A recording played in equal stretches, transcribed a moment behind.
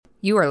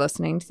You are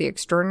listening to the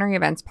Extraordinary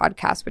Events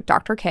Podcast with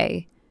Dr.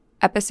 K,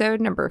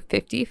 episode number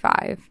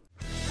 55.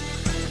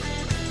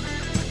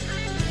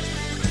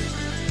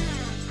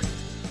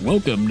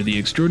 Welcome to the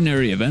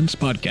Extraordinary Events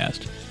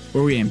Podcast,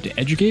 where we aim to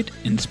educate,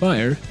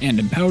 inspire, and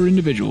empower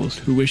individuals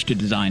who wish to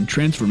design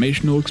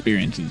transformational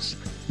experiences.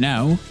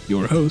 Now,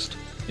 your host,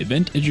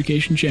 Event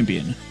Education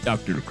Champion,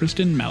 Dr.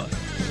 Kristen Mallett.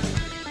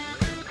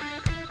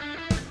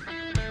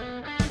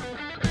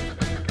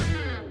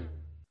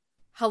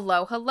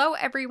 Hello,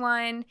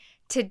 everyone.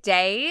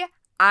 Today,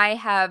 I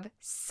have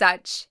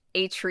such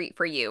a treat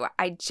for you.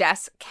 I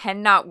just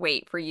cannot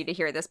wait for you to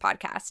hear this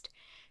podcast.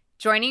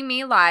 Joining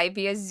me live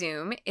via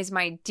Zoom is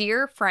my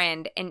dear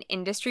friend and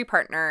industry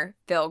partner,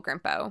 Phil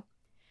Grimpo.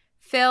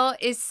 Phil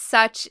is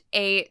such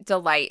a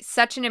delight,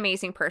 such an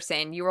amazing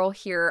person. You will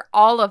hear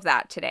all of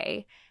that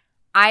today.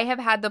 I have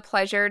had the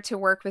pleasure to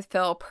work with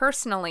Phil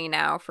personally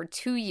now for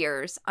 2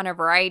 years on a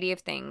variety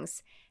of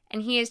things,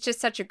 and he is just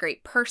such a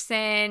great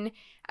person,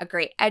 a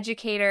great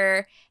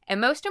educator, and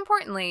most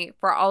importantly,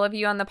 for all of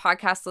you on the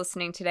podcast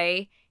listening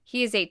today,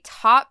 he is a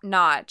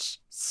top-notch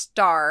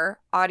star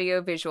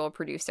audiovisual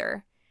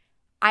producer.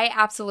 I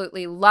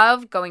absolutely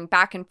love going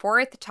back and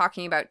forth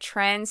talking about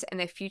trends and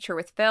the future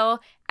with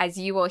Phil, as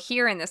you will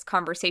hear in this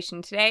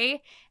conversation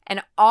today,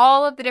 and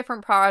all of the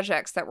different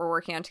projects that we're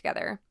working on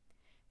together.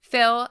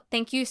 Phil,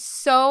 thank you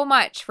so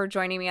much for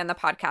joining me on the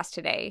podcast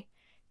today.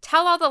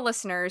 Tell all the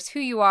listeners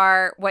who you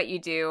are, what you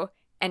do,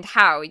 and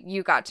how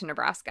you got to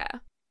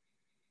Nebraska.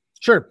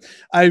 Sure.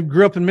 I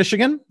grew up in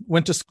Michigan,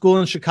 went to school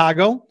in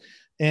Chicago,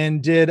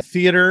 and did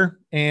theater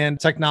and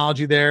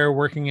technology there,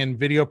 working in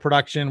video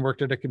production,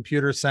 worked at a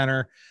computer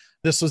center.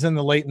 This was in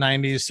the late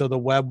 90s, so the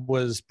web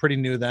was pretty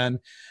new then.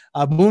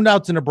 Moved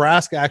out to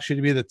Nebraska actually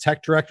to be the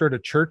tech director at a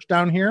church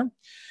down here.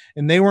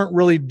 And they weren't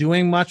really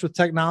doing much with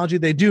technology.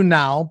 They do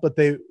now, but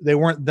they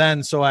weren't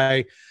then. So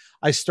I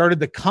started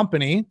the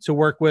company to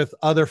work with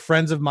other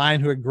friends of mine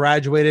who had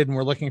graduated and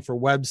were looking for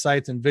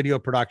websites and video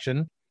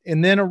production.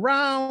 And then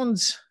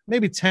around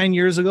maybe 10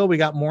 years ago, we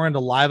got more into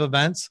live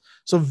events.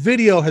 So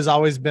video has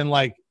always been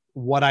like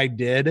what I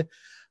did.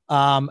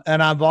 And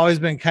I've always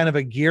been kind of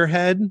a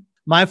gearhead.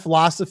 My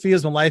philosophy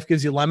is when life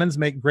gives you lemons,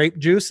 make grape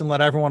juice and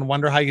let everyone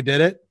wonder how you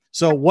did it.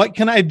 So what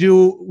can I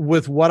do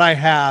with what I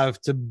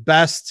have to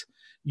best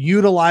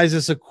utilize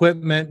this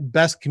equipment,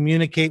 best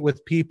communicate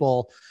with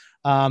people?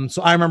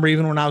 So I remember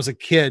even when I was a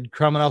kid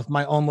coming up with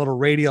my own little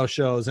radio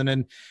shows,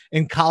 and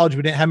in college,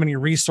 we didn't have many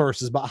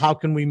resources, but how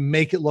can we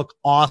make it look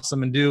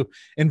awesome and do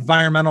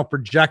environmental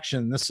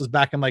projection? This was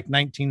back in like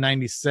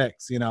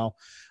 1996,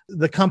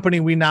 the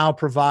company, we now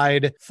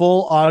provide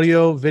full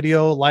audio,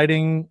 video,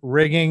 lighting,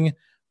 rigging.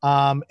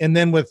 And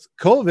then with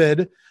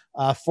COVID,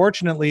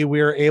 fortunately, we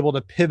were able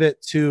to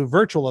pivot to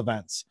virtual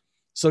events.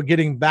 So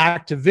getting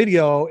back to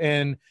video,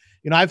 and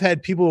I've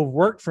had people who've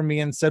worked for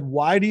me and said,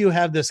 why do you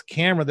have this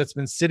camera that's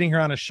been sitting here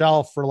on a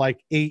shelf for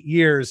like 8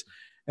 years?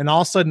 And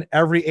all of a sudden,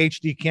 every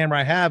HD camera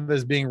I have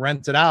is being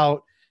rented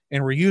out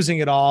and we're using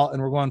it all and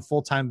we're going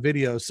full-time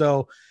video.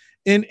 So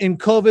in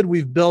COVID,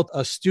 we've built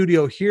a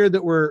studio here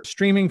that we're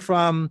streaming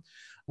from.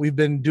 We've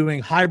been doing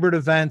hybrid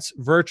events,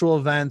 virtual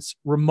events,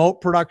 remote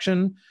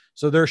production.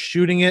 So they're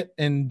shooting it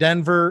in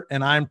Denver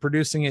and I'm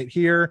producing it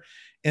here.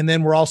 And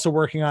then we're also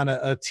working on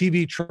a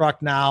TV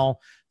truck now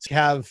to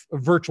have a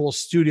virtual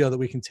studio that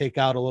we can take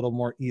out a little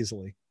more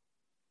easily.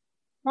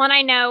 Well, and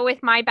I know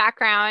with my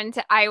background,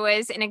 I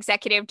was an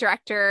executive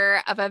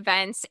director of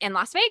events in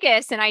Las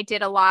Vegas, and I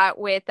did a lot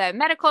with the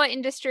medical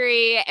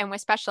industry and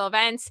with special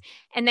events.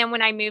 And then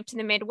when I moved to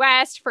the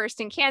Midwest, first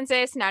in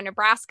Kansas, now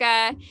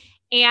Nebraska,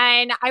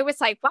 and I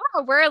was like,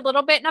 wow, we're a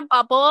little bit in a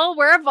bubble.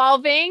 We're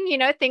evolving.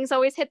 Things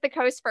always hit the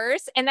coast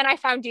first. And then I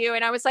found you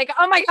and I was like,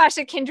 oh my gosh,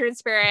 a kindred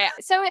spirit.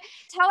 So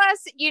tell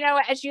us,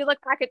 as you look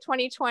back at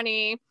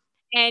 2020,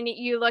 and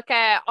you look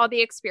at all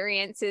the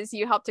experiences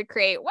you helped to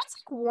create, what's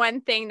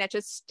one thing that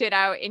just stood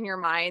out in your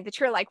mind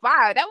that you're like,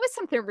 wow, that was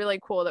something really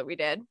cool that we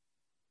did?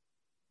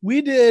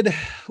 We did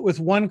with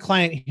one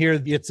client here.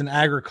 It's an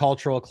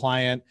agricultural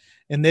client,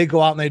 and they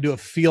go out and they do a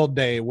field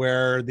day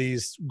where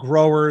these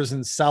growers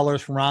and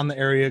sellers from around the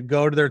area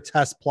go to their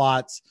test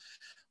plots,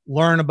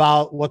 learn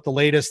about what the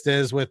latest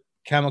is with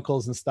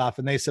chemicals and stuff.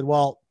 And they said,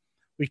 well,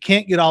 we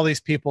can't get all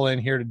these people in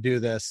here to do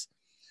this.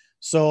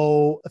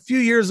 So a few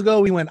years ago,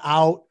 we went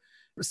out.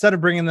 Instead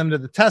of bringing them to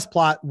the test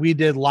plot, we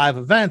did live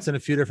events in a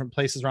few different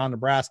places around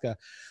Nebraska.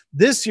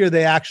 This year,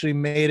 they actually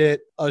made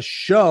it a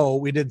show.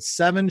 We did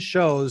 7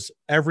 shows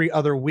every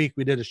other week.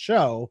 We did a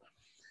show,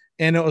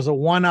 and it was a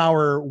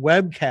 1-hour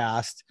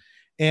webcast.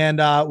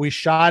 And we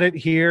shot it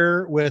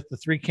here with the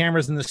 3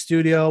 cameras in the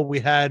studio.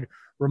 We had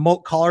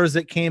remote callers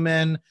that came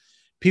in.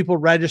 People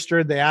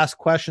registered. They asked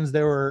questions.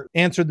 They were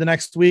answered the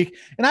next week.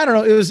 And I don't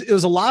know, it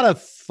was a lot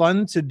of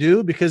fun to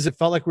do because it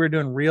felt like we were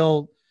doing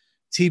real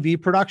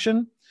TV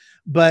production.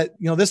 But,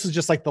 this is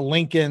just like the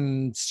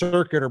Lincoln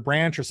circuit or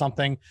branch or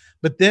something.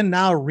 But then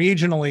now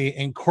regionally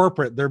in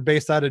corporate, they're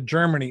based out of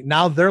Germany.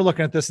 Now they're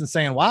looking at this and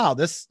saying, wow,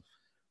 this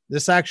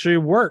actually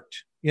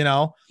worked,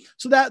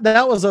 So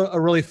that was a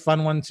really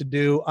fun one to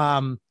do.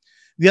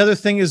 The other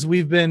thing is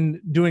we've been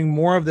doing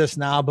more of this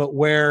now, but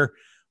where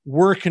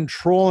we're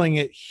controlling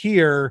it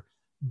here,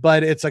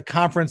 but it's a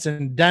conference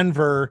in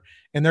Denver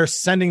and they're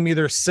sending me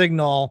their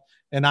signal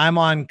and I'm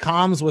on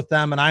comms with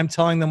them and I'm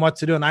telling them what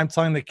to do and I'm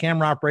telling the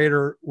camera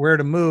operator where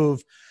to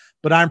move,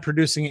 but I'm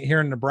producing it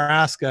here in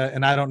Nebraska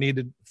and I don't need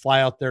to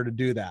fly out there to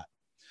do that.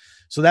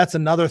 So that's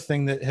another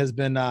thing that has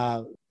been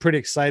pretty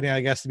exciting, I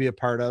guess, to be a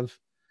part of.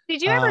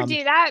 Did you ever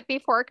do that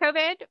before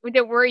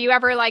COVID? Were you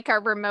ever like a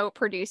remote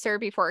producer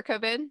before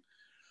COVID?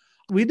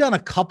 We've done a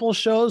couple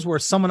shows where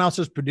someone else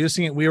was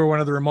producing it. We were one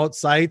of the remote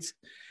sites.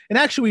 And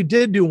actually, we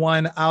did do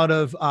one out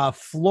of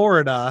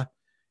Florida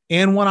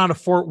and one out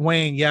of Fort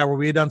Wayne. Yeah, where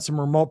we had done some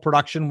remote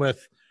production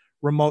with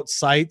remote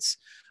sites.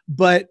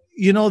 But,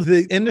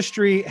 the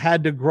industry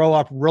had to grow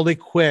up really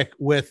quick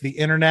with the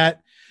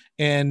internet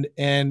and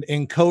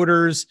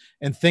encoders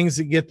and things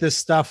that get this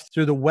stuff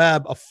through the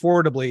web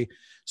affordably.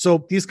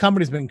 So these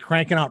companies have been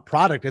cranking out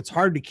product. It's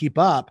hard to keep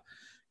up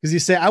because you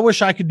say, I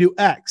wish I could do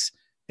X.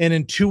 And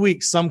in 2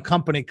 weeks, some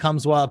company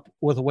comes up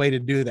with a way to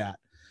do that.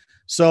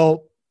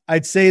 So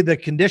I'd say the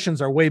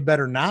conditions are way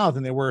better now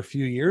than they were a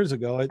few years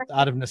ago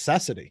out of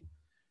necessity.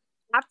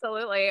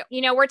 Absolutely.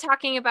 We're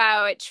talking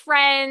about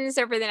trends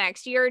over the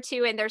next year or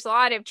two, and there's a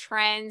lot of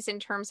trends in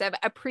terms of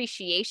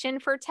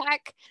appreciation for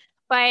tech.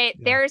 But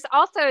there's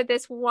also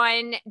this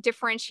one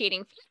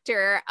differentiating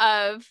factor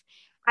of,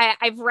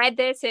 I've read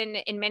this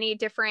in many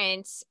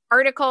different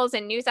articles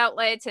and news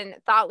outlets and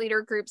thought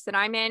leader groups that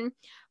I'm in,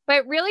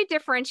 but really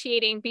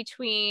differentiating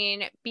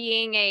between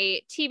being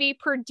a TV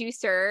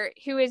producer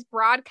who is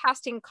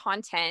broadcasting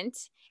content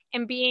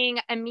and being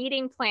a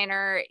meeting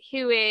planner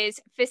who is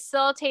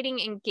facilitating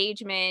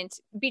engagement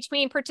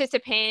between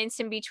participants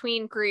and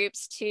between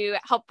groups to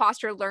help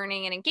foster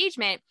learning and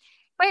engagement.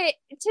 But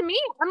to me,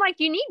 I'm like,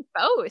 you need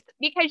both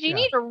because you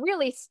need a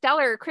really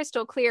stellar,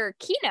 crystal clear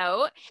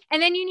keynote, and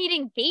then you need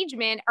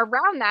engagement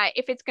around that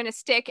if it's going to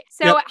stick.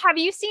 So have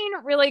you seen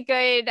really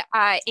good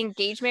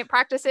engagement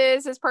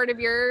practices as part of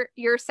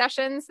your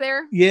sessions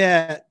there?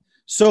 Yeah.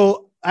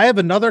 So I have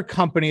another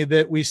company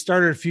that we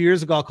started a few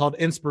years ago called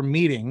Inspire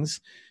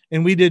Meetings,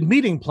 and we did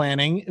meeting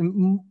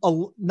planning,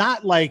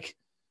 not like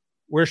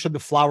where should the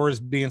flowers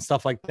be and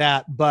stuff like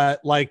that,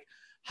 but like,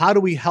 how do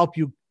we help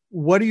you?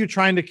 What are you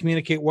trying to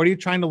communicate? What are you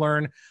trying to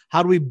learn?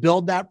 How do we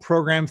build that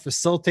program,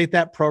 facilitate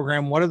that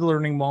program? What are the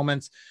learning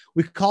moments?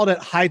 We called it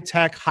high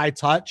tech, high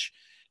touch,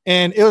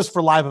 and it was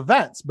for live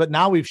events. But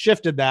now we've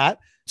shifted that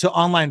to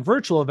online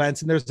virtual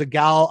events. And there's a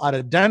gal out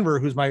of Denver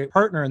who's my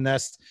partner in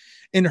this.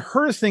 And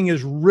her thing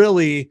is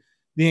really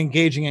the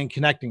engaging and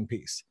connecting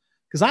piece.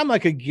 Because I'm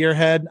like a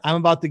gearhead. I'm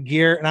about the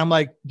gear. And I'm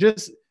like,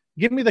 just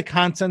give me the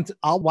content.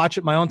 I'll watch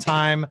it my own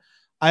time.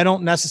 I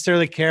don't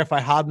necessarily care if I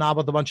hobnob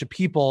with a bunch of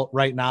people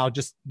right now.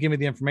 Just give me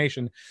the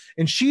information.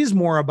 And she's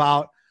more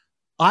about,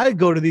 I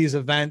go to these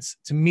events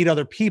to meet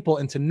other people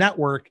and to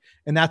network.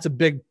 And that's a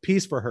big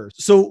piece for her.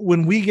 So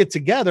when we get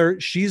together,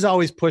 she's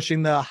always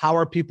pushing the, how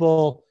are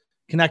people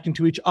connecting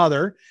to each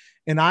other?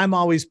 And I'm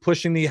always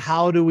pushing the,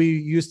 how do we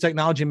use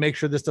technology and make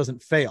sure this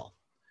doesn't fail?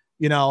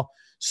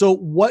 So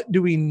what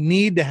do we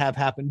need to have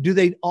happen? Do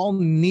they all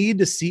need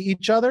to see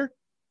each other?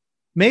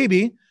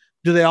 Maybe.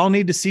 Do they all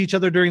need to see each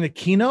other during the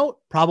keynote?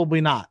 Probably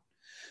not.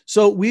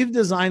 So we've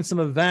designed some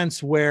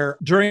events where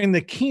during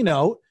the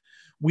keynote,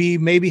 we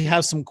maybe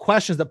have some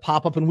questions that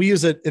pop up and we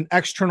use an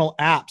external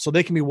app so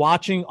they can be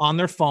watching on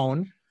their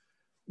phone.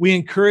 We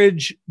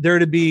encourage there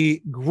to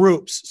be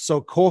groups,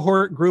 so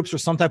cohort groups or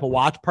some type of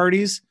watch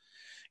parties.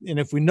 And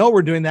if we know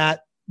we're doing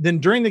that, then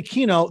during the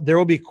keynote, there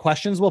will be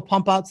questions we'll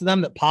pump out to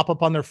them that pop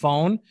up on their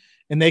phone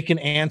and they can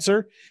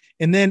answer.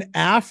 And then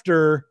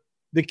after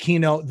the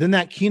keynote, then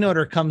that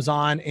keynoter comes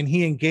on and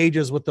he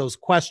engages with those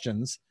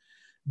questions.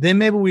 Then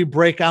maybe we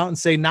break out and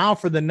say, now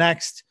for the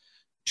next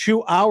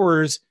 2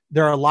 hours,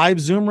 there are live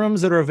Zoom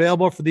rooms that are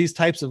available for these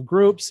types of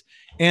groups.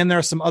 And there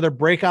are some other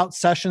breakout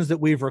sessions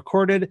that we've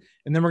recorded.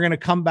 And then we're going to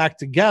come back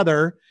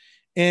together.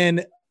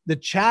 And the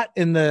chat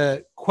and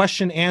the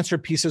question answer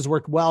pieces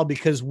work well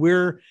because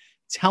we're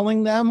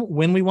telling them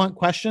when we want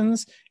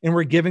questions and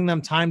we're giving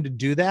them time to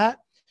do that.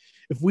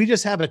 If we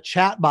just have a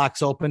chat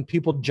box open,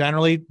 people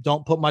generally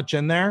don't put much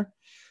in there.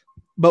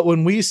 But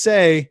when we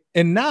say,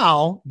 and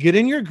now get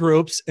in your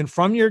groups, and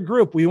from your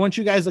group, we want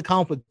you guys to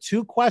come up with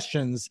 2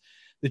 questions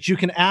that you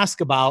can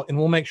ask about, and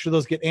we'll make sure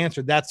those get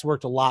answered. That's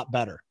worked a lot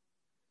better.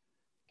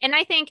 And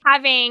I think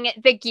having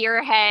the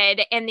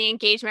gearhead and the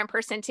engagement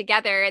person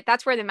together,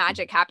 that's where the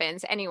magic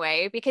happens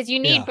anyway, because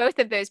you need both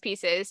of those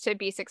pieces to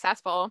be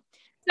successful.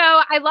 So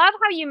I love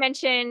how you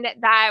mentioned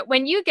that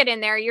when you get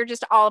in there, you're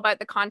just all about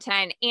the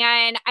content.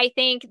 And I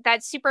think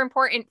that's super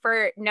important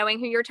for knowing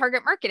who your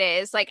target market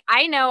is. Like,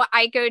 I know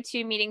I go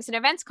to meetings and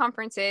events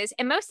conferences,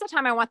 and most of the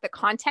time I want the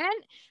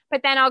content,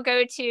 but then I'll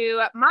go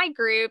to my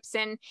groups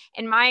and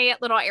my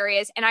little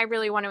areas, and I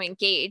really want to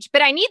engage.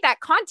 But I need that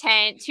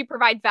content to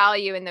provide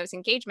value in those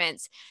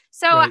engagements.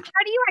 So how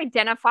do you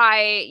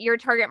identify your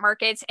target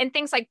markets and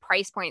things like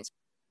price points?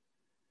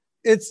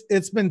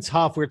 It's been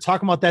tough. We were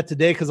talking about that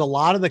today because a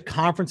lot of the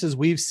conferences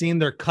we've seen,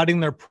 they're cutting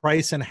their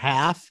price in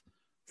half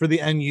for the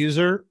end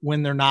user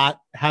when they're not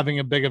having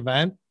a big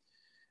event.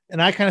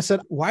 And I kind of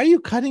said, why are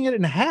you cutting it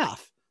in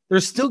half? They're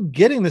still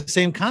getting the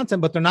same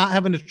content, but they're not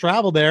having to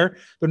travel there.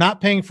 They're not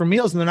paying for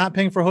meals and they're not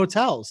paying for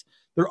hotels.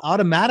 They're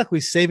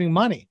automatically saving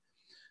money.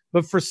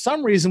 But for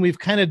some reason, we've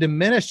kind of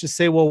diminished to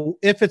say, well,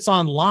 if it's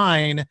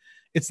online,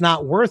 it's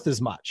not worth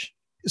as much.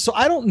 So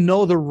I don't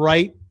know the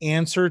right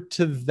answer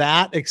to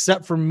that,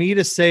 except for me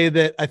to say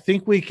that I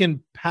think we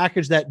can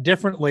package that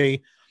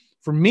differently.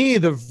 For me,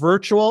 the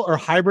virtual or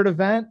hybrid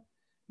event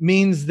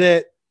means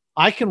that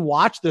I can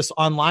watch this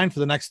online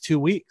for the next 2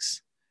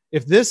 weeks.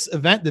 If this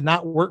event did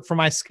not work for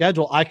my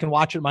schedule, I can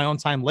watch it at my own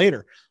time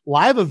later.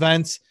 Live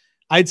events,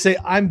 I'd say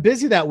I'm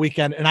busy that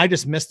weekend and I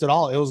just missed it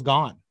all. It was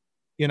gone,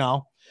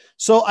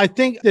 So I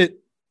think that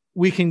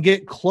we can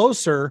get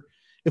closer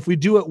if we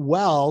do it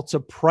well to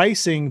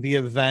pricing the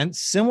event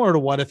similar to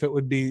what if it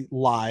would be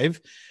live,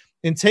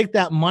 and take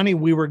that money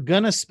we were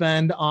going to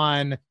spend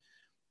on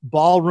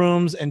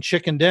ballrooms and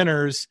chicken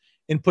dinners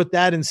and put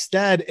that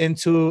instead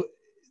into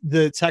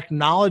the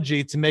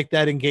technology to make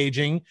that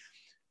engaging,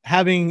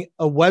 having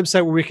a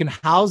website where we can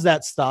house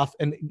that stuff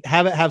and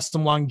have it have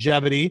some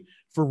longevity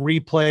for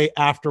replay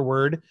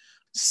afterward,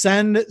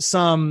 send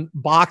some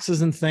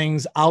boxes and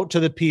things out to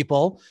the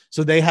people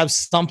so they have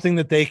something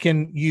that they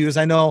can use.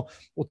 I know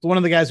one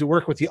of the guys we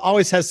work with, he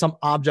always has some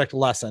object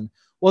lesson.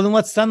 Well, then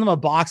let's send them a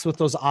box with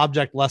those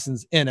object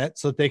lessons in it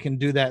so that they can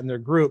do that in their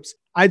groups.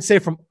 I'd say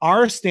from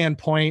our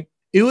standpoint,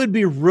 it would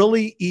be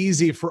really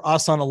easy for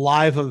us on a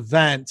live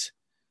event,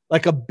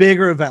 like a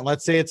bigger event.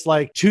 Let's say it's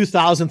like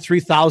 2,000,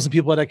 3,000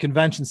 people at a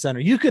convention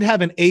center. You could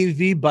have an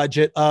AV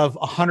budget of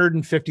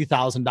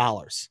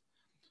 $150,000.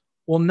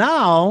 Well,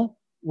 now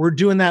we're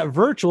doing that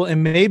virtual,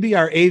 and maybe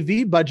our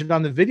AV budget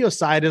on the video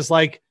side is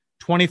like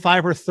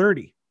 25 or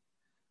 30.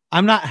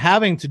 I'm not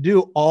having to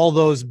do all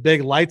those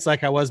big lights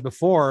like I was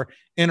before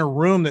in a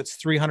room that's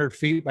 300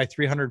 feet by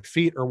 300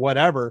 feet or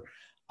whatever.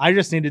 I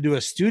just need to do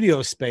a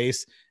studio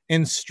space,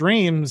 and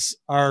streams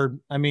are,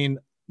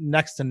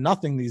 next to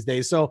nothing these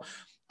days. So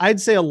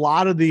I'd say a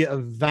lot of the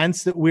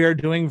events that we are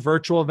doing,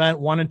 virtual event,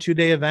 1 and 2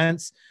 day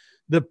events,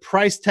 the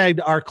price tag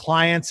to our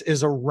clients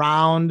is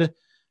around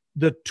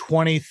the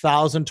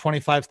 $20,000,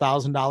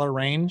 $25,000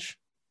 range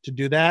to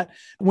do that.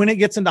 When it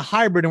gets into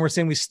hybrid and we're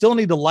saying we still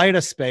need to light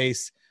a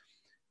space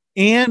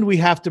and we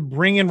have to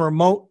bring in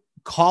remote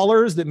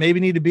callers that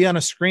maybe need to be on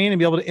a screen and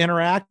be able to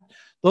interact,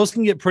 those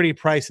can get pretty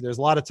pricey. There's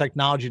a lot of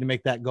technology to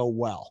make that go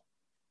well.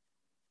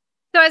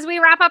 So as we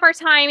wrap up our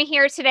time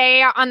here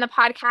today on the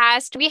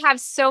podcast, we have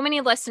so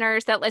many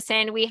listeners that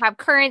listen. We have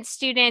current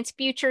students,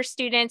 future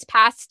students,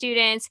 past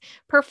students,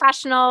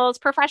 professionals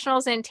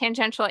in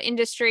tangential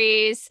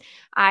industries.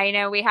 I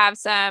know we have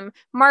some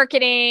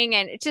marketing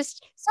and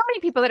just so many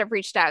people that have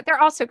reached out.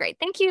 They're all so great.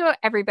 Thank you,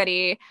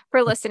 everybody,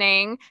 for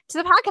listening to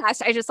the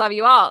podcast. I just love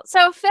you all.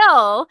 So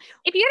Phil,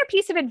 if you had a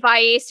piece of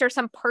advice or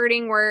some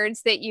parting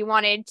words that you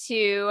wanted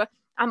to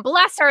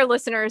bless our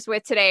listeners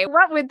with today,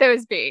 what would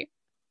those be?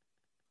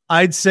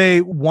 I'd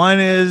say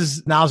one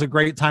is now's a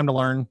great time to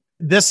learn.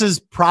 This is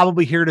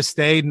probably here to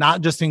stay,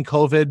 not just in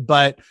COVID,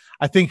 but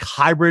I think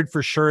hybrid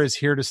for sure is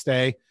here to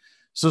stay.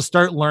 So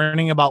start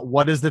learning about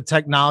what is the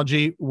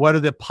technology, what are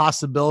the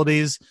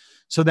possibilities,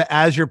 so that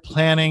as you're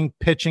planning,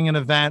 pitching an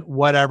event,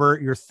 whatever,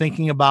 you're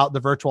thinking about the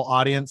virtual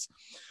audience.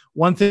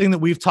 One thing that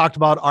we've talked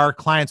about our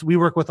clients, we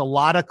work with a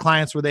lot of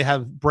clients where they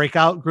have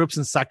breakout groups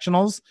and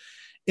sectionals.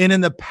 And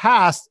in the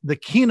past, the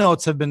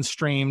keynotes have been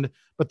streamed,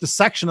 but the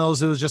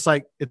sectionals, it was just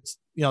like, it's,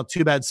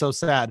 too bad, so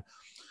sad.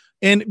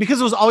 And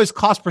because it was always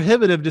cost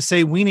prohibitive to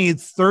say, we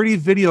need 30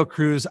 video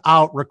crews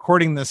out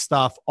recording this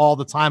stuff all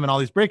the time in all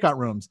these breakout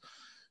rooms.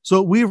 So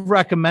what we've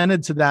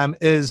recommended to them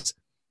is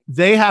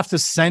they have to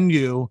send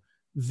you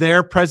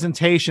their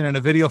presentation in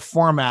a video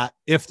format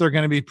if they're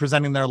going to be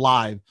presenting their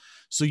live.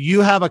 So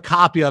you have a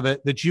copy of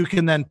it that you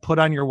can then put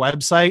on your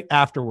website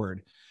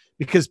afterward,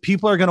 because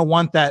people are going to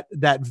want that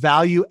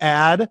value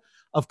add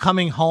of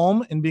coming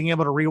home and being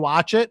able to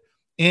rewatch it.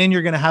 And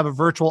you're going to have a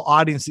virtual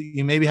audience that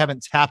you maybe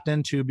haven't tapped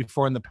into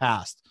before in the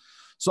past.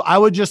 So I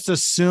would just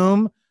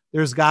assume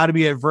there's got to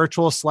be a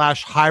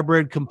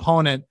virtual/hybrid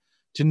component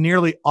to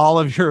nearly all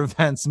of your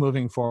events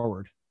moving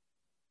forward.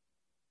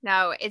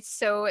 No, it's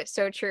so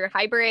true.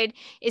 Hybrid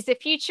is the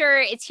future.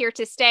 It's here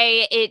to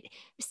stay. It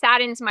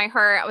saddens my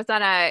heart. I was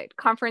on a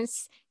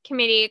conference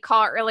committee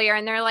call earlier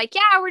and they're like,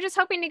 yeah, we're just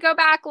hoping to go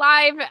back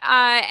live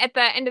at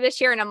the end of this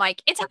year. And I'm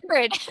like, it's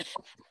hybrid.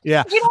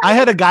 Yeah. I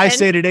had a guy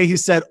say today, he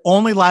said,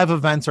 only live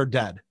events are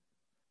dead.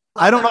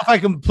 I don't know if I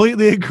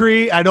completely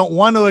agree. I don't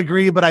want to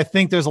agree, but I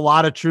think there's a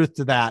lot of truth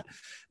to that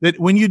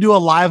when you do a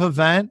live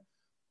event,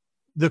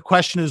 the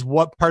question is,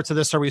 what parts of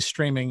this are we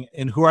streaming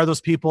and who are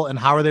those people and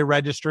how are they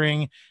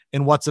registering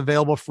and what's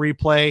available for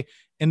replay?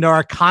 And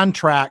our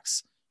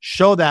contracts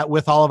show that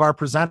with all of our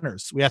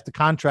presenters. We have to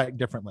contract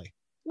differently.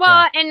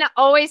 Well, and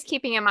always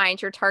keeping in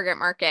mind your target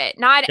market.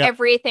 Not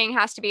everything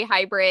has to be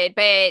hybrid,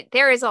 but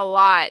there is a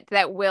lot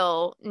that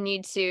will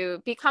need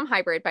to become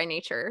hybrid by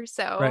nature.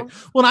 So, right.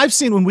 Well, and I've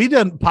seen when we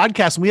did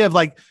podcasts, we have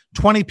like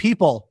 20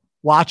 people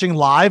watching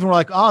live and we're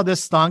like, oh,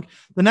 this stunk.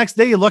 The next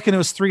day you look and it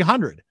was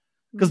 300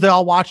 because they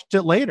all watched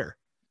it later.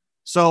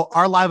 So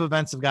our live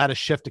events have got to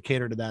shift to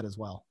cater to that as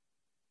well.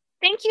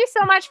 Thank you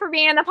so much for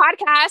being on the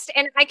podcast.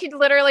 And I could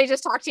literally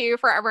just talk to you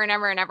forever and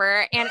ever and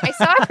ever. And I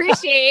so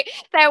appreciate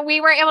that we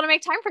were able to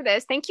make time for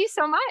this. Thank you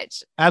so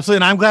much. Absolutely.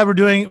 And I'm glad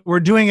we're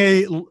doing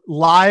a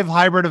live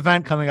hybrid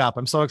event coming up.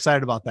 I'm so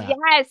excited about that.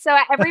 Yeah. So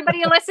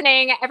everybody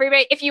listening,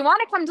 if you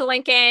want to come to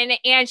Lincoln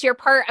and you're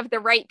part of the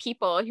right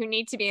people who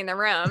need to be in the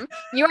room,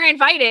 you are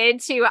invited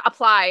to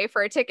apply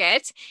for a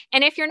ticket.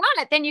 And if you're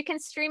not, then you can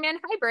stream in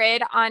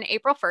hybrid on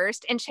April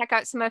 1st and check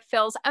out some of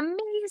Phil's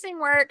amazing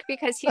work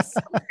because he's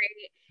so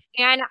great.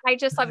 And I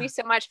just love you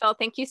so much, Phil.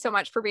 Thank you so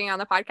much for being on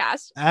the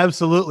podcast.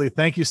 Absolutely.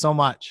 Thank you so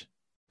much.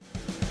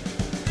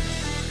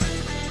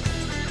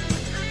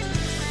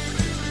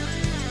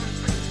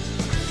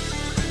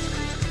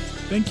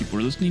 Thank you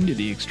for listening to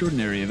the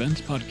Extraordinary Events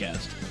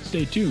Podcast.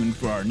 Stay tuned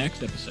for our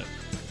next episode.